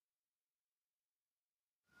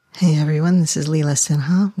Hey everyone, this is Leela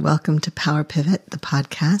Sinha. Welcome to Power Pivot, the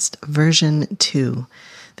podcast, version 2.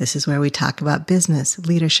 This is where we talk about business,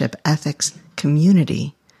 leadership, ethics,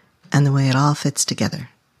 community, and the way it all fits together.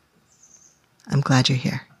 I'm glad you're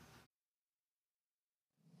here.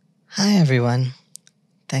 Hi everyone.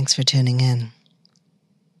 Thanks for tuning in.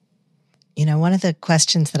 You know, one of the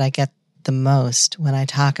questions that I get the most when I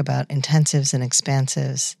talk about intensives and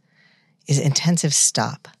expansives is intensive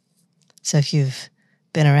stop. So if you've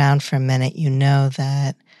been around for a minute, you know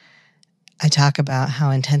that I talk about how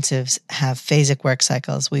intensives have phasic work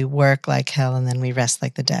cycles. We work like hell and then we rest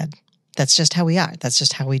like the dead. That's just how we are. That's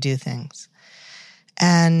just how we do things.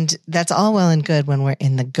 And that's all well and good when we're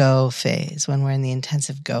in the go phase, when we're in the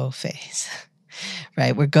intensive go phase,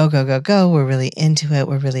 right? We're go, go, go, go. We're really into it.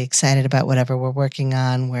 We're really excited about whatever we're working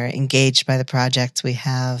on. We're engaged by the projects we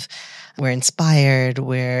have. We're inspired.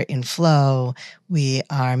 We're in flow. We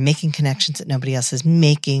are making connections that nobody else is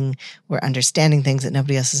making. We're understanding things that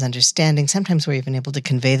nobody else is understanding. Sometimes we're even able to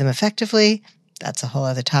convey them effectively. That's a whole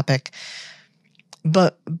other topic.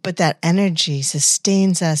 But that energy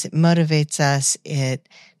sustains us. It motivates us. It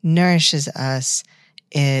nourishes us.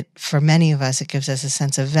 For many of us, it gives us a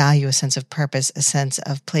sense of value, a sense of purpose, a sense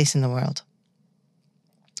of place in the world.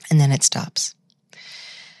 And then it stops.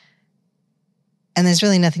 And there's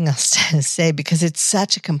really nothing else to say because it's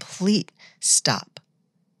such a complete stop.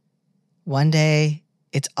 One day,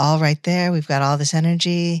 it's all right there. We've got all this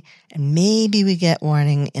energy, and maybe we get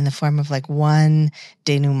warning in the form of like one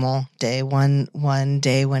denouement day, one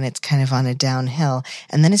day when it's kind of on a downhill,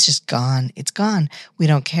 and then it's just gone. It's gone. We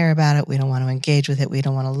don't care about it. We don't want to engage with it. We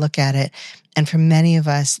don't want to look at it. And for many of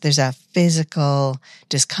us, there's a physical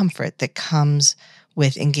discomfort that comes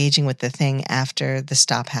with engaging with the thing after the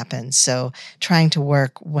stop happens. So trying to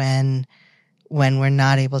work when we're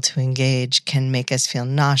not able to engage can make us feel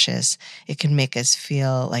nauseous. It can make us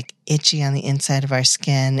feel like itchy on the inside of our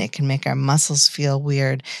skin. It can make our muscles feel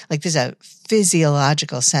weird. Like there's a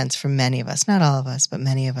physiological sense for many of us, not all of us, but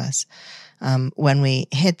many of us. When we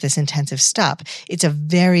hit this intensive stop, it's a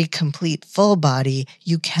very complete, full body,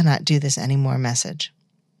 you cannot do this anymore message.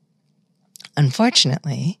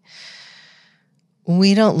 Unfortunately,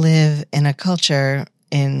 we don't live in a culture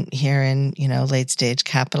here in late stage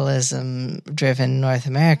capitalism driven North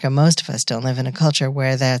America. Most of us don't live in a culture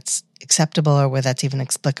where that's acceptable or where that's even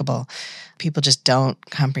explicable. People just don't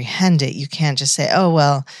comprehend it. You can't just say, oh,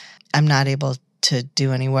 well, I'm not able to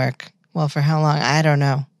do any work. Well, for how long? I don't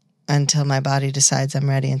know. Until my body decides I'm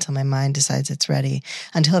ready, until my mind decides it's ready,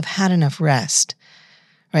 until I've had enough rest,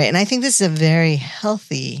 right? And I think this is a very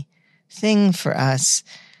healthy thing for us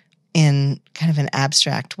in kind of an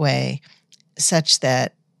abstract way, such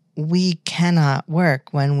that we cannot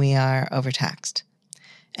work when we are overtaxed.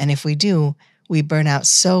 And if we do, we burn out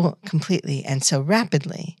so completely and so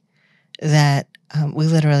rapidly that we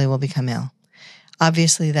literally will become ill.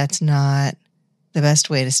 Obviously, that's not the best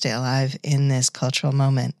way to stay alive in this cultural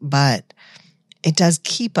moment, but it does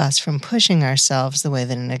keep us from pushing ourselves the way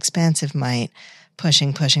that an expansive might,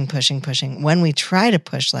 pushing. When we try to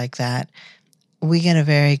push like that, we get a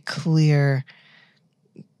very clear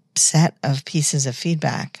set of pieces of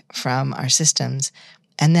feedback from our systems.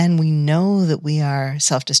 And then we know that we are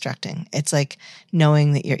self-destructing. It's like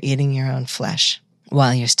knowing that you're eating your own flesh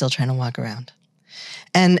while you're still trying to walk around.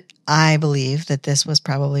 And I believe that this was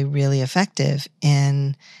probably really effective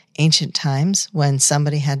in ancient times when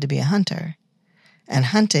somebody had to be a hunter. And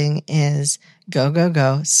hunting is go, go,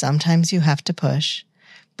 go. Sometimes you have to push,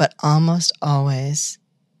 but almost always,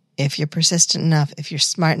 if you're persistent enough, if you're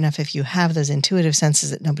smart enough, if you have those intuitive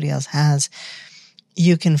senses that nobody else has,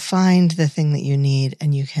 you can find the thing that you need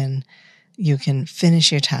and you can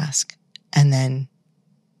finish your task and then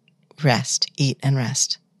rest, eat and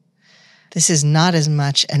rest. This is not as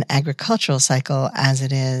much an agricultural cycle as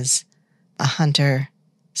it is a hunter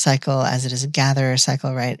cycle, as it is a gatherer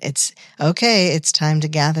cycle, right? It's okay, it's time to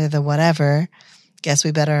gather the whatever. Guess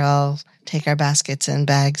we better all take our baskets and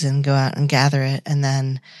bags and go out and gather it and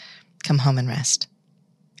then come home and rest.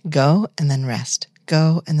 Go and then rest.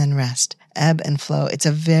 Go and then rest. Ebb and flow. It's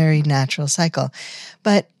a very natural cycle.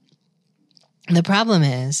 But the problem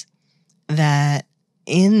is that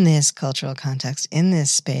in this cultural context, in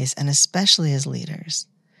this space, and especially as leaders,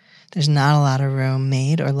 there's not a lot of room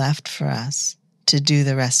made or left for us to do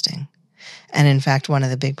the resting. And in fact, one of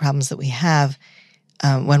the big problems that we have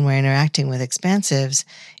when we're interacting with expansives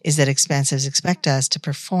is that expansives expect us to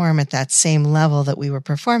perform at that same level that we were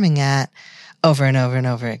performing at over and over and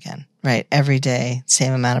over again, right? Every day,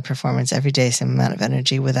 same amount of performance, every day, same amount of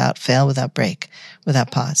energy, without fail, without break, without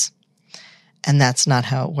pause. And that's not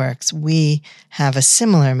how it works. We have a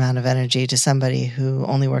similar amount of energy to somebody who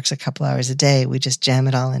only works a couple hours a day. We just jam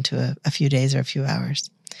it all into a few days or a few hours.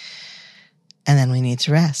 And then we need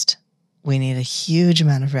to rest. We need a huge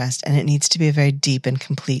amount of rest, and it needs to be a very deep and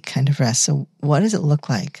complete kind of rest. So what does it look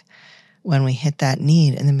like when we hit that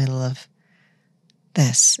need in the middle of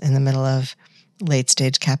this, in the middle of late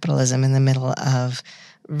stage capitalism, in the middle of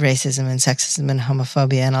racism and sexism and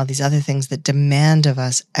homophobia and all these other things that demand of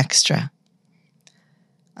us extra,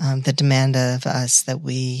 that demand of us that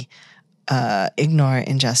we ignore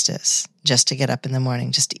injustice just to get up in the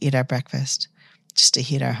morning, just to eat our breakfast, just to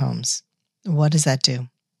heat our homes? What does that do?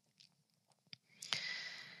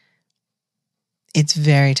 It's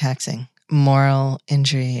very taxing. Moral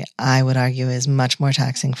injury, I would argue, is much more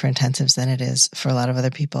taxing for intensives than it is for a lot of other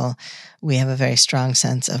people. We have a very strong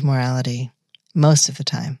sense of morality most of the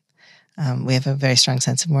time. We have a very strong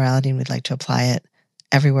sense of morality, and we'd like to apply it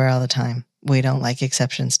everywhere all the time. We don't like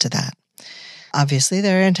exceptions to that. Obviously,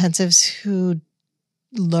 there are intensives who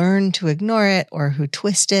learn to ignore it or who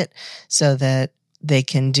twist it so that they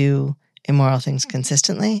can do immoral things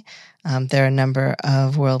consistently. There are a number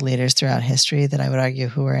of world leaders throughout history that I would argue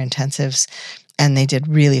who were intensives, and they did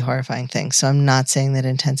really horrifying things. So I'm not saying that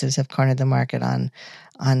intensives have cornered the market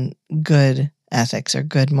on good ethics or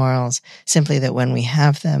good morals, simply that when we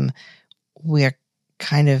have them, we're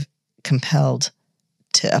kind of compelled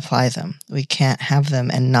to apply them. We can't have them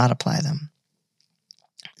and not apply them.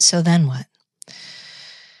 So then what?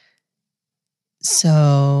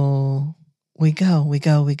 So we go,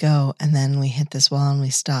 and then we hit this wall and we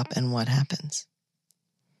stop, and what happens?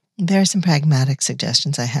 There are some pragmatic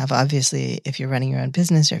suggestions I have. Obviously, if you're running your own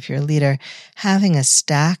business or if you're a leader, having a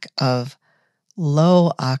stack of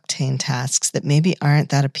low-octane tasks that maybe aren't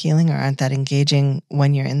that appealing or aren't that engaging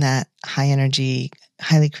when you're in that high-energy,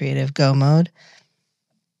 highly creative go mode,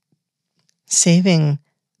 saving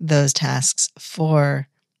those tasks for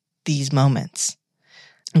these moments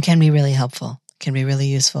can be really helpful, can be really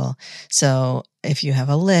useful. So if you have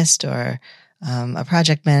a list or a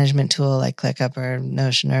project management tool like ClickUp or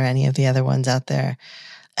Notion or any of the other ones out there,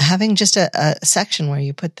 having just a section where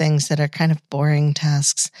you put things that are kind of boring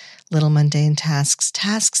tasks, little mundane tasks,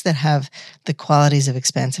 tasks that have the qualities of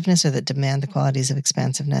expansiveness or that demand the qualities of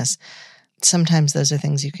expansiveness. Sometimes those are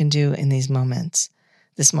things you can do in these moments.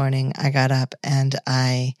 This morning I got up and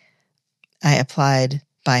I applied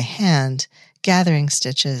by hand gathering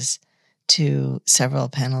stitches to several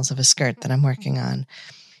panels of a skirt that I'm working on.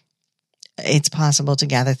 It's possible to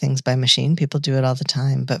gather things by machine. People do it all the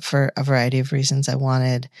time. But for a variety of reasons, I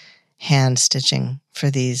wanted hand stitching for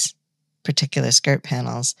these particular skirt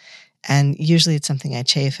panels. And usually it's something I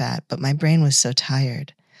chafe at, but my brain was so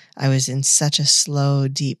tired. I was in such a slow,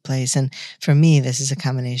 deep place. And for me, this is a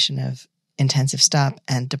combination of intensive stop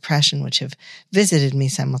and depression, which have visited me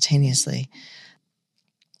simultaneously.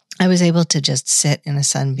 I was able to just sit in a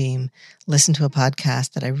sunbeam, listen to a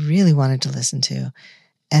podcast that I really wanted to listen to,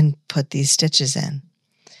 and put these stitches in.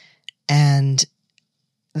 And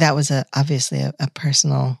that was obviously a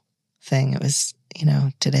personal thing. It was,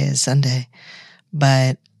 today is Sunday.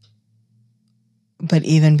 But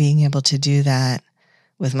even being able to do that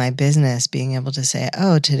with my business, being able to say,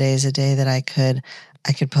 oh, today is a day that I could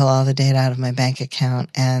pull all the data out of my bank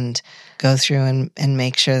account and go through and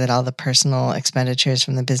make sure that all the personal expenditures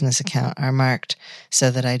from the business account are marked so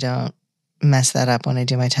that I don't mess that up when I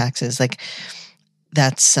do my taxes. Like,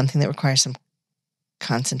 that's something that requires some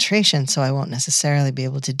concentration, so I won't necessarily be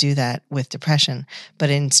able to do that with depression. But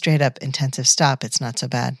in straight up intensive stop, it's not so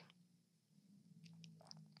bad.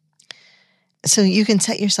 So you can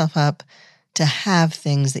set yourself up to have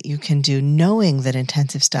things that you can do knowing that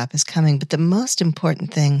intensive stop is coming. But the most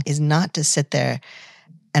important thing is not to sit there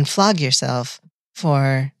and flog yourself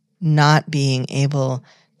for not being able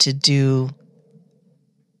to do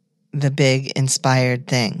the big inspired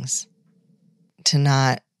things, to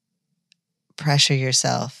not pressure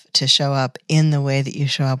yourself to show up in the way that you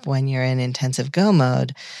show up when you're in intensive go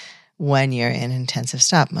mode, when you're in intensive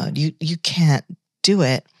stop mode. You can't do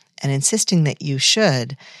it. And insisting that you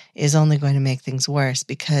should is only going to make things worse,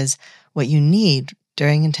 because what you need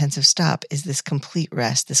during intensive stop is this complete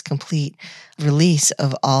rest, this complete release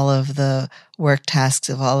of all of the work tasks,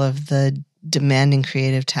 of all of the demanding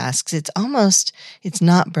creative tasks. It's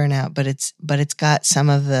not burnout, but it's got some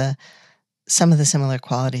of the similar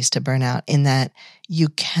qualities to burnout, in that you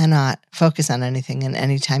cannot focus on anything. And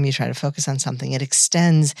anytime you try to focus on something, it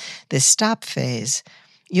extends this stop phase.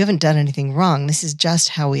 You haven't done anything wrong. This is just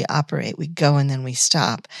how we operate. We go and then we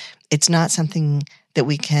stop. It's not something that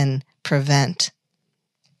we can prevent.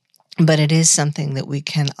 But it is something that we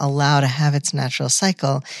can allow to have its natural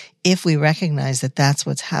cycle if we recognize that that's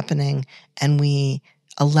what's happening, and we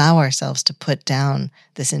allow ourselves to put down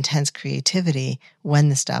this intense creativity when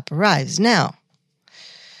the stop arrives. Now,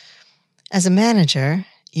 as a manager,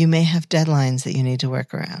 you may have deadlines that you need to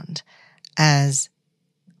work around. As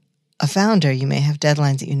a founder, you may have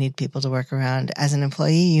deadlines that you need people to work around. As an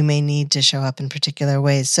employee, you may need to show up in particular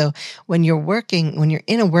ways. So when you're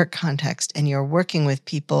in a work context and you're working with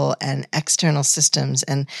people and external systems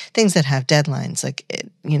and things that have deadlines,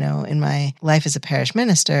 in my life as a parish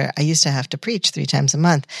minister, I used to have to preach 3 times a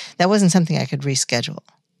month. That wasn't something I could reschedule.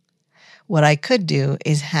 What I could do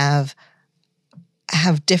is have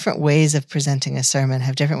different ways of presenting a sermon,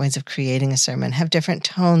 have different ways of creating a sermon, have different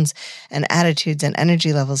tones and attitudes and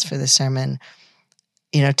energy levels for the sermon.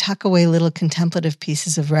 Tuck away little contemplative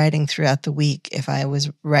pieces of writing throughout the week. If I was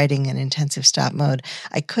writing in intensive stop mode,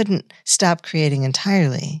 I couldn't stop creating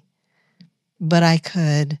entirely, but I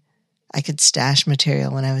could stash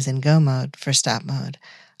material when I was in go mode for stop mode.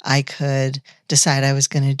 I could decide I was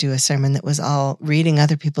going to do a sermon that was all reading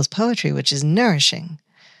other people's poetry, which is nourishing.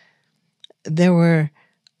 There were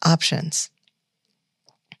options.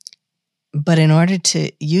 But in order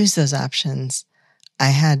to use those options, I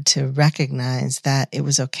had to recognize that it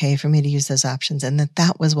was okay for me to use those options and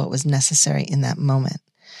that was what was necessary in that moment.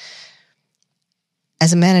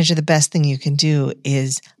 As a manager, the best thing you can do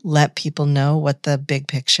is let people know what the big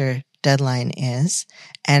picture deadline is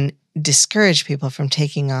and discourage people from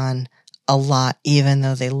taking on a lot, even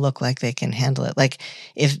though they look like they can handle it. Like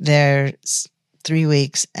if there's 3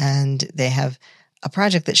 weeks and they have a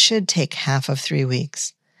project that should take half of 3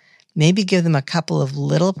 weeks, maybe give them a couple of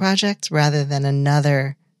little projects rather than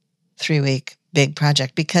another 3-week big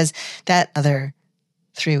project, because that other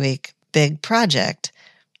 3-week big project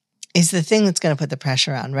is the thing that's going to put the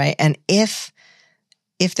pressure on, right? And if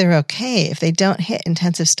they're okay, if they don't hit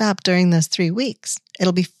intensive stop during those 3 weeks,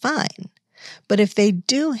 it'll be fine. But if they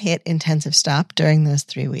do hit intensive stop during those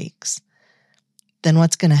 3 weeks, then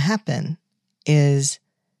what's going to happen is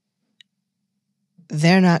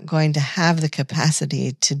they're not going to have the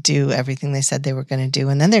capacity to do everything they said they were going to do,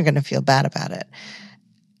 and then they're going to feel bad about it.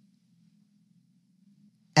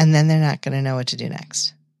 And then they're not going to know what to do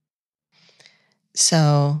next.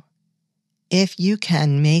 So if you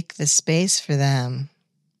can make the space for them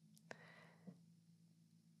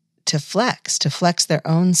to flex their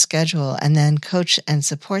own schedule, and then coach and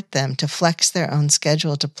support them to flex their own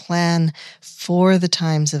schedule, to plan for the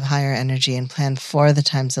times of higher energy and plan for the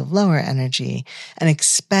times of lower energy, and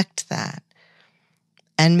expect that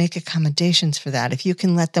and make accommodations for that. If you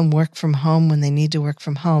can let them work from home when they need to work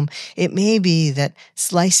from home, it may be that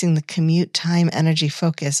slicing the commute time, energy,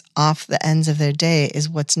 focus off the ends of their day is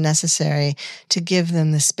what's necessary to give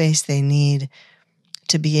them the space they need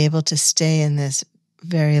to be able to stay in this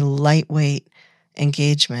very lightweight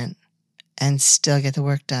engagement and still get the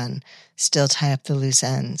work done, still tie up the loose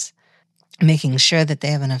ends, making sure that they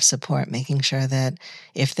have enough support, making sure that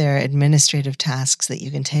if there are administrative tasks that you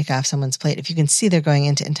can take off someone's plate, if you can see they're going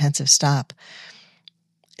into intensive stop,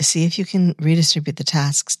 see if you can redistribute the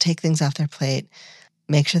tasks, take things off their plate,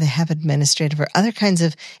 make sure they have administrative or other kinds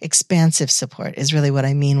of expansive support is really what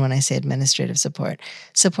I mean when I say administrative support.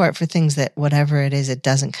 Support for things that, whatever it is, it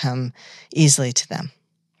doesn't come easily to them.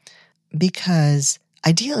 Because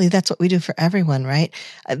ideally, that's what we do for everyone, right?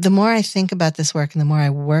 The more I think about this work and the more I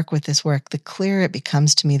work with this work, the clearer it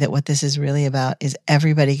becomes to me that what this is really about is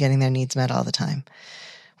everybody getting their needs met all the time,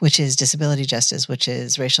 which is disability justice, which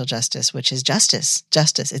is racial justice, which is justice.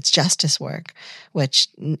 It's justice work, which,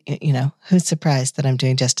 who's surprised that I'm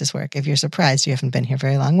doing justice work? If you're surprised, you haven't been here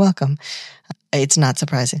very long, welcome. It's not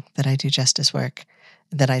surprising that I do justice work,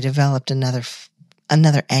 that I developed another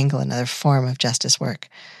angle, another form of justice work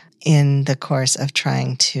in the course of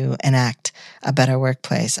trying to enact a better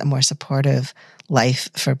workplace, a more supportive life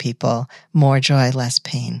for people, more joy, less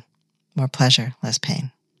pain, more pleasure, less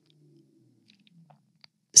pain.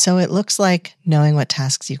 So it looks like knowing what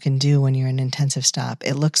tasks you can do when you're in intensive stop.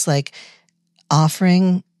 It looks like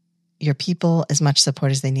offering your people as much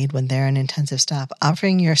support as they need when they're in intensive stop,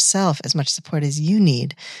 offering yourself as much support as you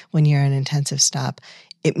need when you're in intensive stop.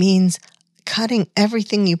 It means cutting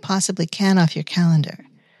everything you possibly can off your calendar.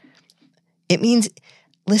 It means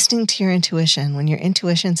listening to your intuition. When your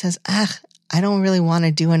intuition says, I don't really want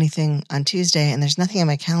to do anything on Tuesday and there's nothing on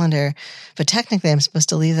my calendar, but technically I'm supposed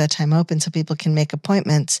to leave that time open so people can make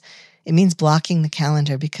appointments. It means blocking the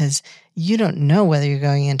calendar because you don't know whether you're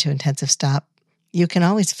going into intensive stop. You can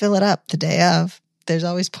always fill it up the day of. There's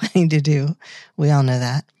always plenty to do. We all know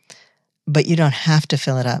that. But you don't have to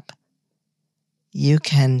fill it up. You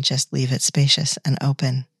can just leave it spacious and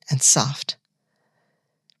open and soft.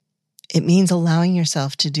 It means allowing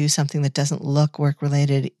yourself to do something that doesn't look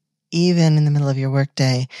work-related even in the middle of your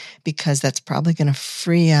workday, because that's probably going to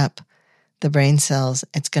free up the brain cells.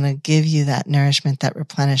 It's going to give you that nourishment, that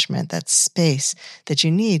replenishment, that space that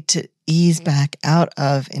you need to ease back out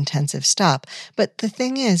of intensive stop. But the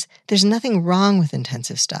thing is, there's nothing wrong with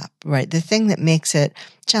intensive stop, right? The thing that makes it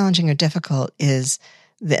challenging or difficult is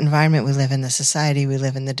the environment we live in, the society we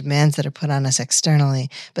live in, the demands that are put on us externally.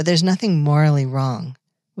 But there's nothing morally wrong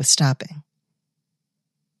with stopping.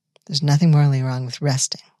 There's nothing morally wrong with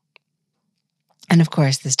resting. And of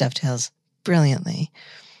course, this dovetails brilliantly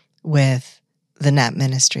with the NAP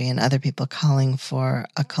ministry and other people calling for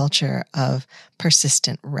a culture of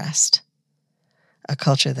persistent rest, a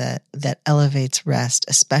culture that elevates rest,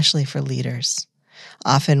 especially for leaders.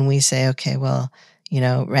 Often we say, okay, well,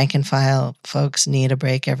 rank and file folks need a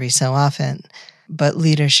break every so often, but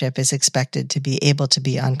leadership is expected to be able to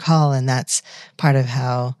be on call, and that's part of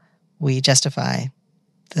how we justify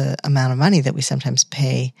the amount of money that we sometimes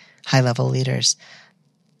pay high-level leaders.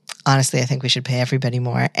 Honestly, I think we should pay everybody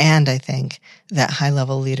more. And I think that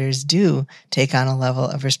high-level leaders do take on a level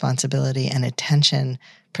of responsibility and attention,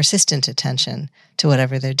 persistent attention to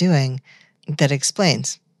whatever they're doing that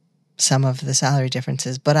explains some of the salary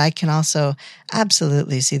differences. But I can also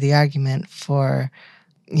absolutely see the argument for,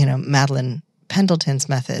 Madeline Pendleton's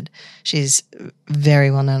method. She's very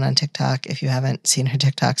well known on TikTok. If you haven't seen her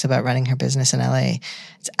TikToks about running her business in LA,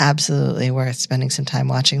 it's absolutely worth spending some time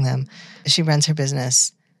watching them. She runs her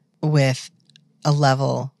business with a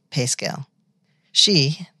level pay scale.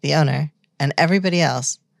 She, the owner, and everybody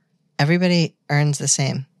else, everybody earns the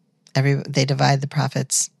same. They divide the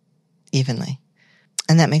profits evenly.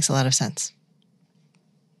 And that makes a lot of sense.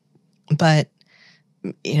 But,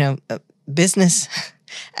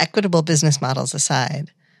 equitable business models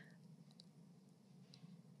aside,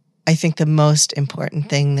 I think the most important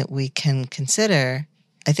thing that we can consider,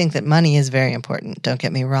 I think that money is very important, don't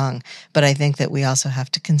get me wrong, but I think that we also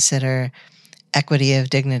have to consider equity of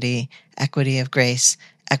dignity, equity of grace,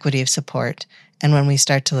 equity of support. And when we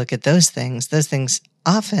start to look at those things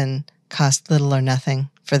often cost little or nothing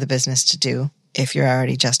for the business to do if you're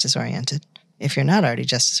already justice-oriented. If you're not already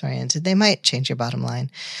justice-oriented, they might change your bottom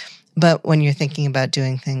line. But when you're thinking about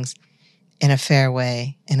doing things in a fair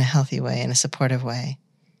way, in a healthy way, in a supportive way,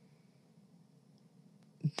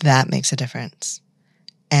 that makes a difference.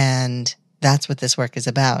 And that's what this work is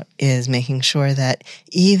about, is making sure that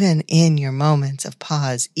even in your moments of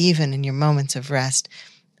pause, even in your moments of rest,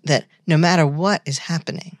 that no matter what is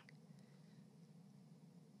happening,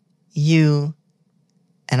 you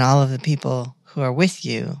and all of the people who are with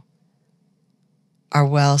you are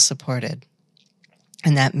well supported.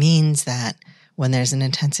 And that means that when there's an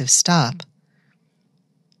intensive stop,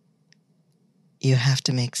 you have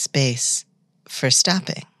to make space for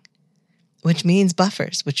stopping, which means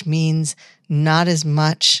buffers, which means not as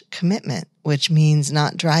much commitment, which means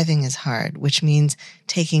not driving as hard, which means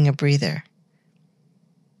taking a breather,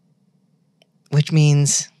 which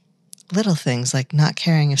means little things like not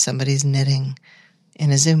caring if somebody's knitting in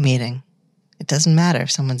a Zoom meeting. It doesn't matter if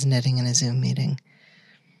someone's knitting in a Zoom meeting.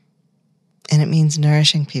 And it means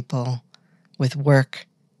nourishing people with work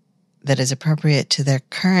that is appropriate to their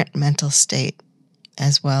current mental state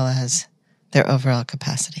as well as their overall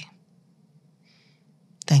capacity.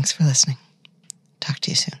 Thanks for listening. Talk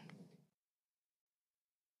to you soon.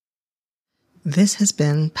 This has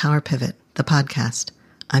been Power Pivot, the podcast.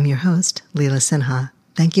 I'm your host, Leela Sinha.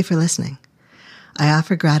 Thank you for listening. I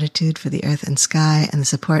offer gratitude for the earth and sky and the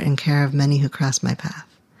support and care of many who cross my path.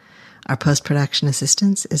 Our post-production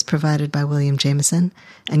assistance is provided by William Jameson,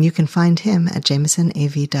 and you can find him at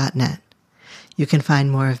jamesonav.net. You can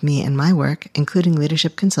find more of me and my work, including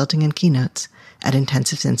leadership consulting and keynotes, at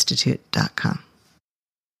intensivesinstitute.com.